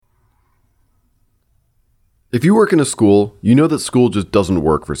If you work in a school, you know that school just doesn't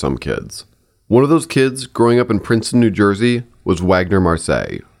work for some kids. One of those kids, growing up in Princeton, New Jersey, was Wagner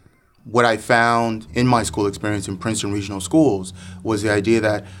Marseille. What I found in my school experience in Princeton Regional Schools was the idea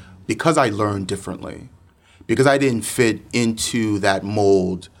that because I learned differently, because I didn't fit into that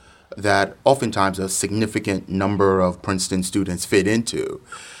mold that oftentimes a significant number of Princeton students fit into,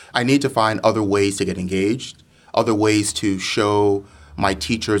 I need to find other ways to get engaged, other ways to show my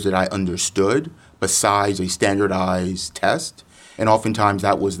teachers that I understood besides a standardized test. And oftentimes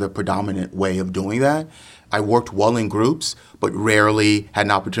that was the predominant way of doing that. I worked well in groups, but rarely had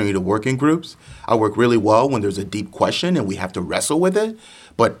an opportunity to work in groups. I work really well when there's a deep question and we have to wrestle with it,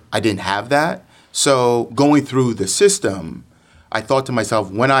 but I didn't have that. So going through the system, I thought to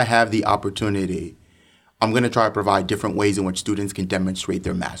myself, when I have the opportunity, I'm going to try to provide different ways in which students can demonstrate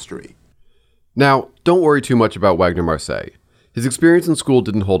their mastery. Now, don't worry too much about Wagner Marseille. His experience in school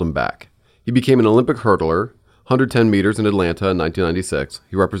didn't hold him back. He became an Olympic hurdler, 110 meters in Atlanta in 1996.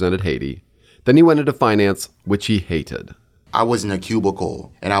 He represented Haiti. Then he went into finance, which he hated. I was in a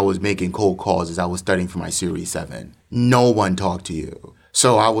cubicle and I was making cold calls as I was studying for my Series 7. No one talked to you.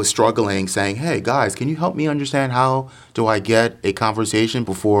 So I was struggling saying, hey, guys, can you help me understand how do I get a conversation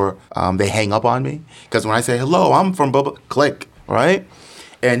before they hang up on me? Because when I say, hello, I'm from Bubba, click, right?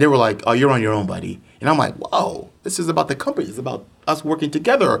 And they were like, oh, you're on your own, buddy. And I'm like, whoa, this is about the company. It's about us working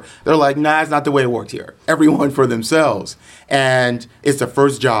together. They're like, nah, it's not the way it worked here. Everyone for themselves. And it's the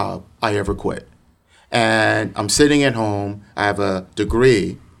first job I ever quit. And I'm sitting at home. I have a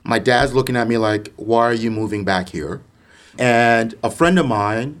degree. My dad's looking at me like, why are you moving back here? And a friend of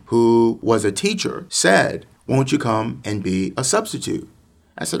mine who was a teacher said, won't you come and be a substitute?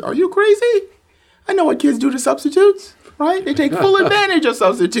 I said, are you crazy? I know what kids do to substitutes, right? They take full advantage of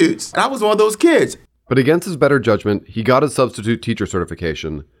substitutes. And I was one of those kids. But against his better judgment, he got his substitute teacher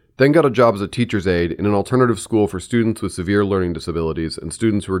certification, then got a job as a teacher's aide in an alternative school for students with severe learning disabilities and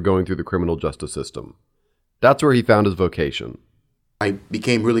students who were going through the criminal justice system. That's where he found his vocation. I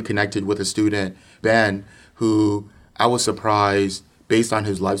became really connected with a student, Ben, who I was surprised based on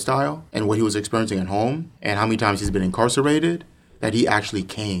his lifestyle and what he was experiencing at home and how many times he's been incarcerated, that he actually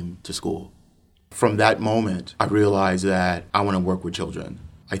came to school. From that moment, I realized that I want to work with children.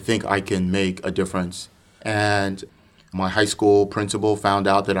 I think I can make a difference. And my high school principal found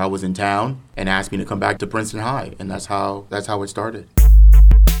out that I was in town and asked me to come back to Princeton High. And that's how it started.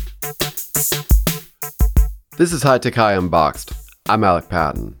 This is High Tech High Unboxed. I'm Alec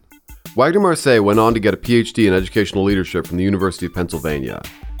Patton. Wagner Marseille went on to get a PhD in educational leadership from the University of Pennsylvania.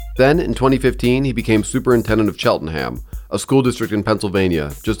 Then, in 2015, he became superintendent of Cheltenham, a school district in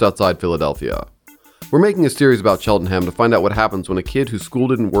Pennsylvania, just outside Philadelphia. We're making a series about Cheltenham to find out what happens when a kid whose school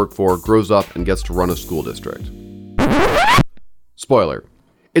didn't work for grows up and gets to run a school district. Spoiler,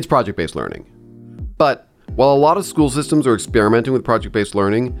 it's project-based learning. But while a lot of school systems are experimenting with project-based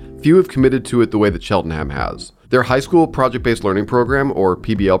learning, few have committed to it the way that Cheltenham has. Their high school project-based learning program, or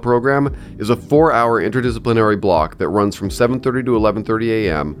PBL program, is a 4-hour interdisciplinary block that runs from 7:30 to 11:30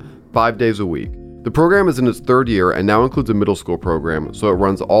 a.m., 5 days a week. The program is in its third year and now includes a middle school program, so it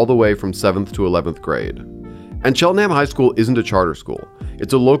runs all the way from 7th to 11th grade. And Cheltenham High School isn't a charter school.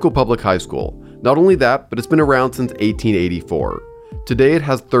 It's a local public high school. Not only that, but it's been around since 1884. Today it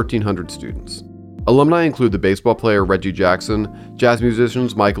has 1,300 students. Alumni include the baseball player Reggie Jackson, jazz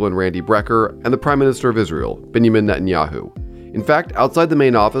musicians Michael and Randy Brecker, and the Prime Minister of Israel, Benjamin Netanyahu. In fact, outside the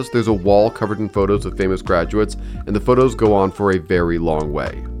main office, there's a wall covered in photos of famous graduates, and the photos go on for a very long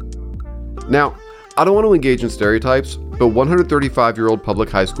way. Now, I don't want to engage in stereotypes, but 135-year-old public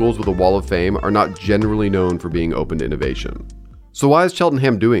high schools with a wall of fame are not generally known for being open to innovation. So why is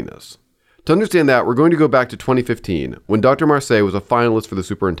Cheltenham doing this? To understand that, we're going to go back to 2015, when Dr. Marseille was a finalist for the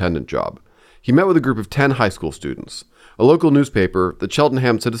superintendent job. He met with a group of 10 high school students. A local newspaper, the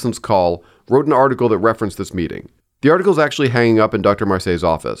Cheltenham Citizens Call, wrote an article that referenced this meeting. The article is actually hanging up in Dr. Marseille's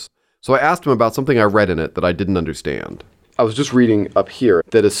office, so I asked him about something I read in it that I didn't understand. I was just reading up here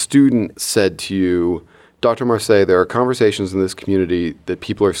that a student said to you, Dr. Marseille, there are conversations in this community that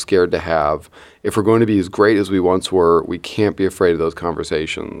people are scared to have. If we're going to be as great as we once were, we can't be afraid of those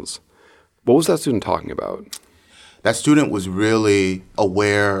conversations. What was that student talking about? That student was really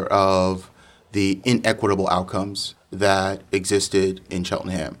aware of the inequitable outcomes that existed in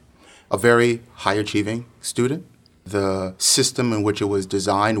Cheltenham. A very high-achieving student. The system in which it was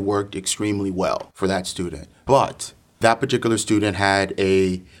designed worked extremely well for that student. But that particular student had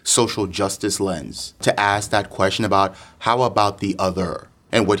a social justice lens to ask that question about how about the other?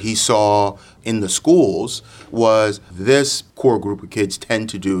 And what he saw in the schools was this core group of kids tend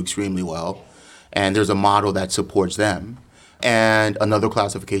to do extremely well, and there's a model that supports them. and another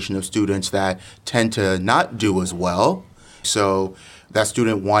classification of students that tend to not do as well. So that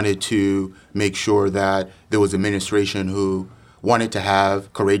student wanted to make sure that there was administration who wanted to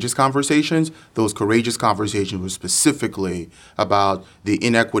have courageous conversations. Those courageous conversations were specifically about the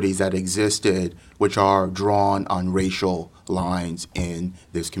inequities that existed, which are drawn on racial lines in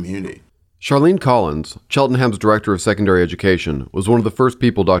this community. Charlene Collins, Cheltenham's Director of Secondary Education, was one of the first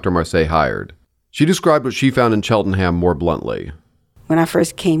people Dr. Marseille hired. She described what she found in Cheltenham more bluntly. When I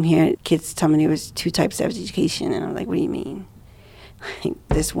first came here, kids told me there was two types of education, and I'm like, what do you mean? Like,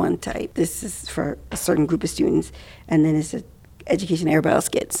 this one type, this is for a certain group of students, and then it's the education everybody else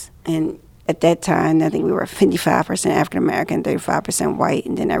gets. And at that time, I think we were 55% African-American, 35% white,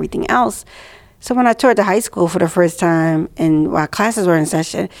 and then everything else. So when I toured the high school for the first time, and while classes were in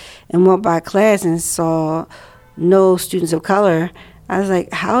session, and went by class and saw no students of color, I was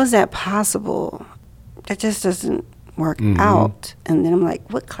like, how is that possible? That just doesn't work out. And then I'm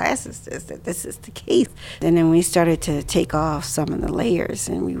like, what class is this, that this is the case? And then we started to take off some of the layers,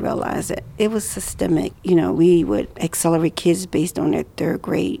 and we realized that it was systemic. You know, we would accelerate kids based on their third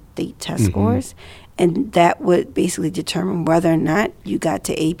grade state test scores, and that would basically determine whether or not you got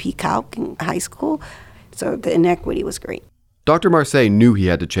to AP Calc in high school. So the inequity was great. Dr. Marseille knew he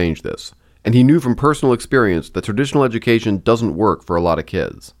had to change this, and he knew from personal experience that traditional education doesn't work for a lot of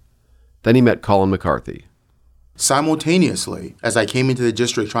kids. Then he met Colin McCarthy. Simultaneously, as I came into the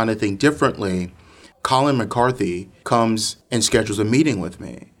district trying to think differently, Colin McCarthy comes and schedules a meeting with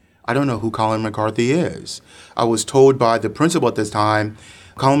me. I don't know who Colin McCarthy is. I was told by the principal at this time,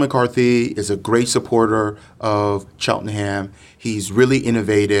 Colin McCarthy is a great supporter of Cheltenham. He's really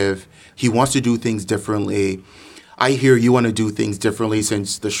innovative. He wants to do things differently. I hear you want to do things differently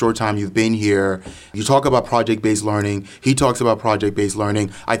since the short time you've been here. You talk about project-based learning. He talks about project-based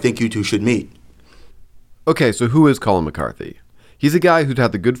learning. I think you two should meet. Okay, so who is Colin McCarthy? He's a guy who'd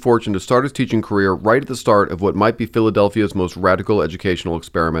had the good fortune to start his teaching career right at the start of what might be Philadelphia's most radical educational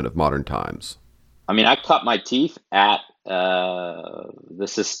experiment of modern times. I mean, I cut my teeth at the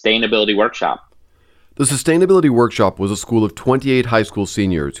Sustainability Workshop. The Sustainability Workshop was a school of 28 high school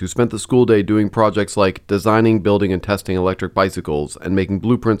seniors who spent the school day doing projects like designing, building, and testing electric bicycles and making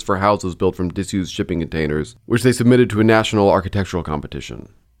blueprints for houses built from disused shipping containers, which they submitted to a national architectural competition.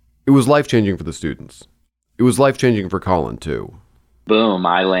 It was life-changing for the students. It was life-changing for Colin, too. Boom,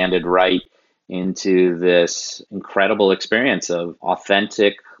 I landed right into this incredible experience of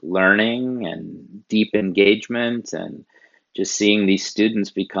authentic learning and deep engagement and just seeing these students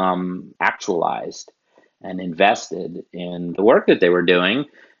become actualized and invested in the work that they were doing.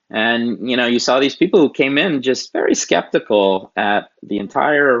 And, you know, you saw these people who came in just very skeptical at the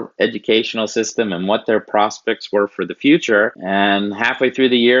entire educational system and what their prospects were for the future. And halfway through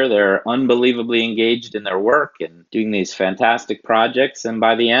the year, they're unbelievably engaged in their work and doing these fantastic projects. And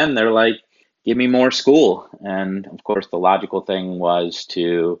by the end, they're like, give me more school. And of course, the logical thing was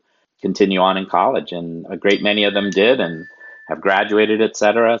to continue on in college. And a great many of them did and have graduated, et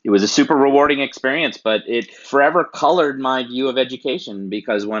cetera. It was a super rewarding experience, but it forever colored my view of education,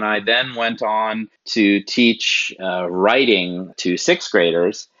 because when I then went on to teach writing to sixth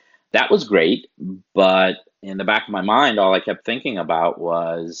graders, that was great. But in the back of my mind, all I kept thinking about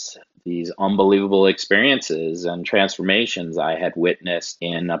was these unbelievable experiences and transformations I had witnessed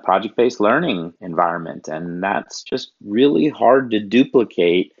in a project-based learning environment. And that's just really hard to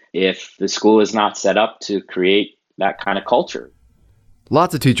duplicate if the school is not set up to create that kind of culture.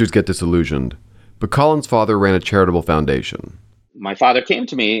 Lots of teachers get disillusioned, but Colin's father ran a charitable foundation. My father came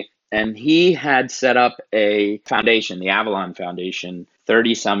to me and he had set up a foundation, the Avalon Foundation,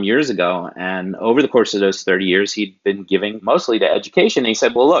 30 some years ago. And over the course of those 30 years, he'd been giving mostly to education. And he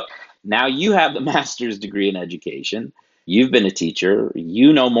said, well, look, now you have the master's degree in education. You've been a teacher.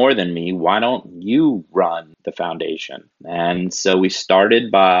 You know more than me. Why don't you run the foundation? And so we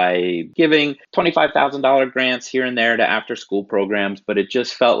started by giving $25,000 grants here and there to after-school programs, but it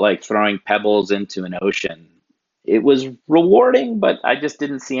just felt like throwing pebbles into an ocean. It was rewarding, but I just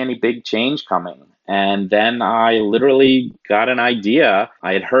didn't see any big change coming. And then I literally got an idea.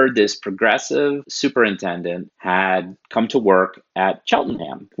 I had heard this progressive superintendent had come to work at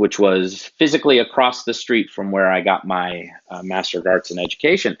Cheltenham, which was physically across the street from where I got my Master of Arts in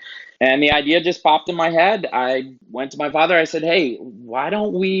Education. And the idea just popped in my head. I went to my father. I said, hey, why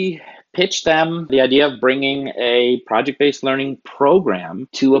don't we pitch them the idea of bringing a project-based learning program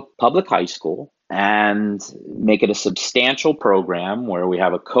to a public high school and make it a substantial program where we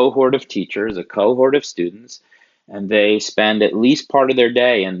have a cohort of teachers, a cohort of students, and they spend at least part of their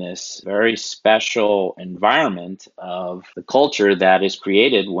day in this very special environment of the culture that is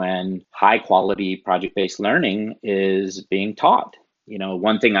created when high quality project-based learning is being taught.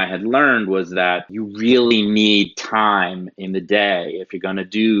 One thing I had learned was that you really need time in the day. If you're going to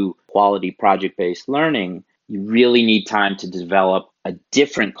do quality project-based learning, you really need time to develop a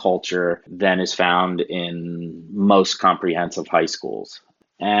different culture than is found in most comprehensive high schools.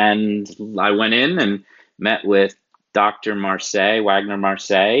 And I went in and met with Dr. Wagner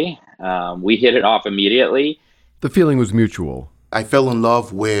Marseille. We hit it off immediately. The feeling was mutual. I fell in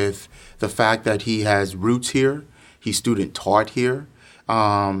love with the fact that he has roots here. He's student taught here.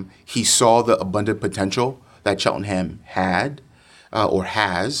 He saw the abundant potential that Cheltenham had or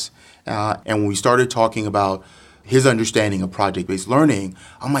has. And when we started talking about his understanding of project-based learning,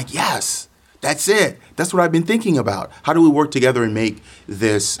 I'm like, yes, that's it. That's what I've been thinking about. How do we work together and make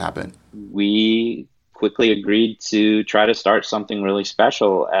this happen? We quickly agreed to try to start something really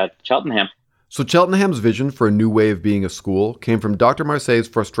special at Cheltenham. So Cheltenham's vision for a new way of being a school came from Dr. Marseille's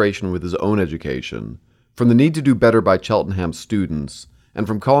frustration with his own education, from the need to do better by Cheltenham students, and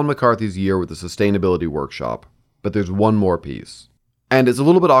from Colin McCarthy's year with the sustainability workshop. But there's one more piece. And it's a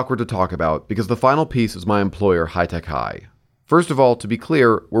little bit awkward to talk about because the final piece is my employer, High Tech High. First of all, to be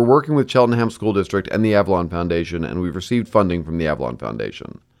clear, we're working with Cheltenham School District and the Avalon Foundation, and we've received funding from the Avalon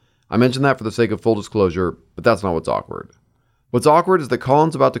Foundation. I mention that for the sake of full disclosure, but that's not what's awkward. What's awkward is that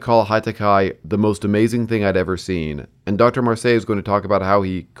Colin's about to call High Tech High the most amazing thing I'd ever seen, and Dr. Marseille is going to talk about how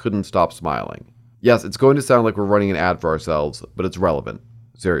he couldn't stop smiling. Yes, it's going to sound like we're running an ad for ourselves, but it's relevant.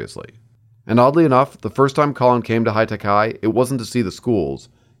 Seriously. And oddly enough, the first time Colin came to High Tech High, it wasn't to see the schools,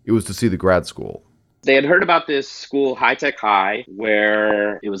 it was to see the grad school. They had heard about this school, High Tech High,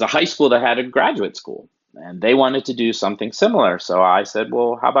 where it was a high school that had a graduate school. And they wanted to do something similar. So I said,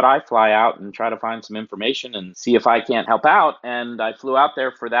 well, how about I fly out and try to find some information and see if I can't help out? And I flew out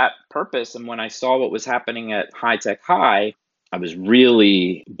there for that purpose. And when I saw what was happening at High Tech High, I was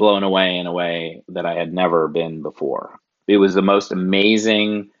really blown away in a way that I had never been before. It was the most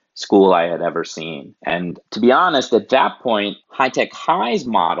amazing school I had ever seen. And to be honest, at that point, High Tech High's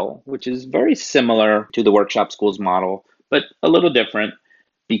model, which is very similar to the workshop school's model, but a little different,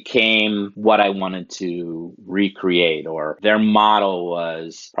 became what I wanted to recreate, or their model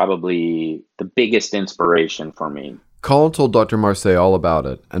was probably the biggest inspiration for me. Colin told Dr. Marseille all about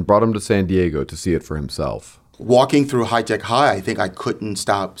it and brought him to San Diego to see it for himself. Walking through High Tech High, I think I couldn't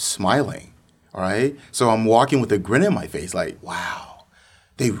stop smiling, all right? So I'm walking with a grin on my face like, wow,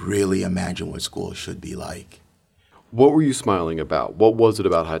 they really imagine what school should be like. What were you smiling about? What was it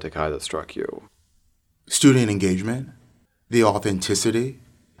about High Tech High that struck you? Student engagement, the authenticity,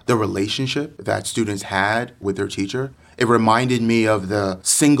 the relationship that students had with their teacher. It reminded me of the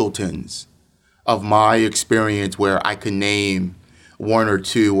singletons of my experience where I could name one or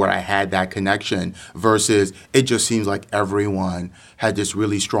two where I had that connection versus it just seems like everyone had this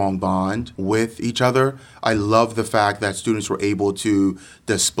really strong bond with each other. I love the fact that students were able to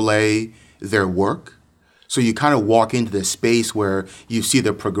display their work. So you kind of walk into this space where you see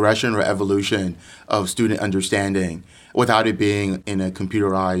the progression or evolution of student understanding without it being in a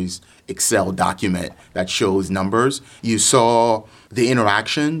computerized Excel document that shows numbers. You saw the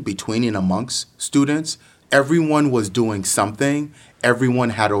interaction between and amongst students. Everyone was doing something. Everyone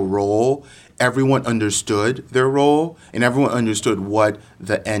had a role. Everyone understood their role, and everyone understood what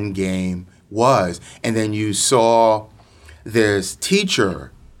the end game was. And then you saw this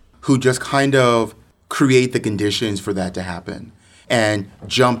teacher who just kind of create the conditions for that to happen and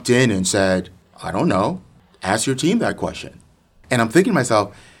jumped in and said, I don't know, ask your team that question. And I'm thinking to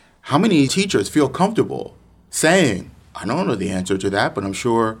myself, how many teachers feel comfortable saying, I don't know the answer to that, but I'm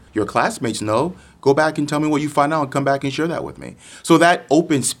sure your classmates know. Go back and tell me what you find out and come back and share that with me. So that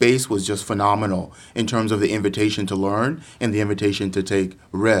open space was just phenomenal in terms of the invitation to learn and the invitation to take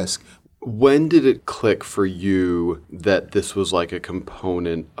risk. When did it click for you that this was like a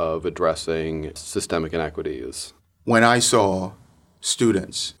component of addressing systemic inequities? When I saw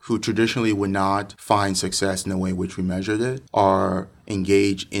students who traditionally would not find success in the way in which we measured it are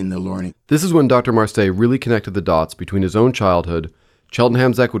engaged in the learning. This is when Dr. Marseille really connected the dots between his own childhood,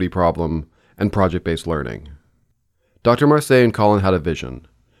 Cheltenham's equity problem, and project-based learning. Dr. Marseille and Colin had a vision.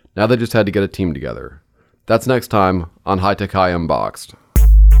 Now they just had to get a team together. That's next time on High Tech High Unboxed.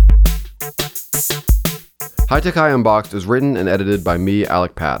 High Tech High Unboxed is written and edited by me,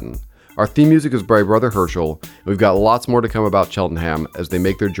 Alec Patton. Our theme music is by Brother Herschel, and we've got lots more to come about Cheltenham as they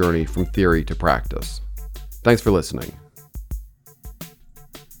make their journey from theory to practice. Thanks for listening.